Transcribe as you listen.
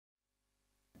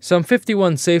Some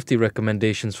 51 safety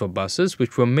recommendations for buses,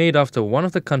 which were made after one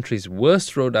of the country's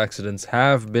worst road accidents,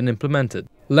 have been implemented.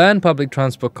 Land Public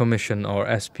Transport Commission or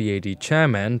SPAD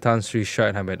chairman Tan Sri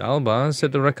Syed Hamid Albar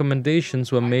said the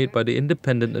recommendations were made by the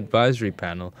independent advisory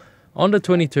panel on the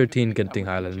 2013 Genting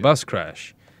Highland bus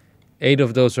crash. 8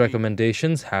 of those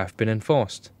recommendations have been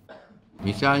enforced.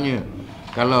 Misalnya,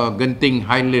 kalau Genting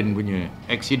Highland punya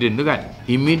accident tu kan,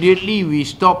 immediately we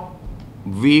stop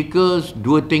vehicles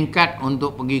 2 tingkat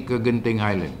untuk pergi ke Genting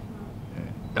Highland.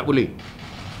 Tak boleh.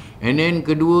 And then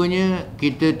keduanya,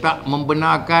 kita tak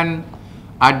membenarkan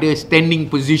ada standing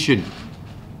position.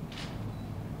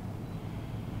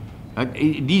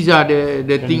 These are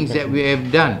the things that we have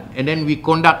done. And then we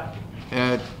conduct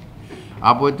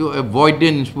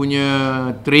avoidance punya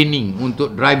training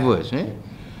untuk drivers.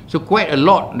 So quite a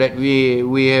lot that we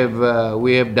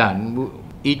have done.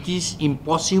 It is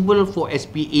impossible for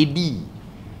SPAD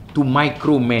to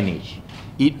micromanage.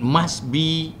 It must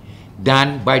be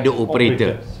done by the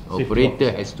operator. Operator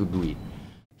has to do it.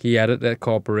 He added that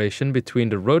cooperation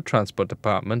between the Road Transport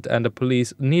Department and the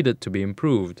police needed to be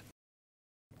improved.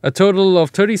 A total of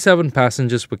 37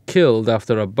 passengers were killed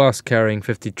after a bus carrying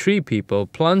 53 people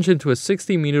plunged into a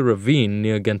 60-meter ravine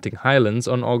near Genting Highlands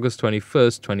on August 21,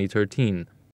 2013.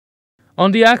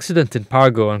 On the accident in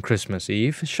Pargo on Christmas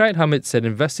Eve, Syed Hamid said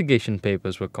investigation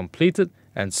papers were completed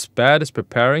and SPAD is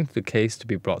preparing the case to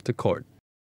be brought to court.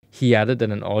 He added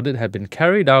that an audit had been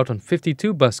carried out on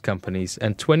 52 bus companies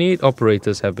and 28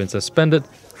 operators have been suspended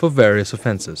for various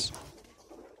offences.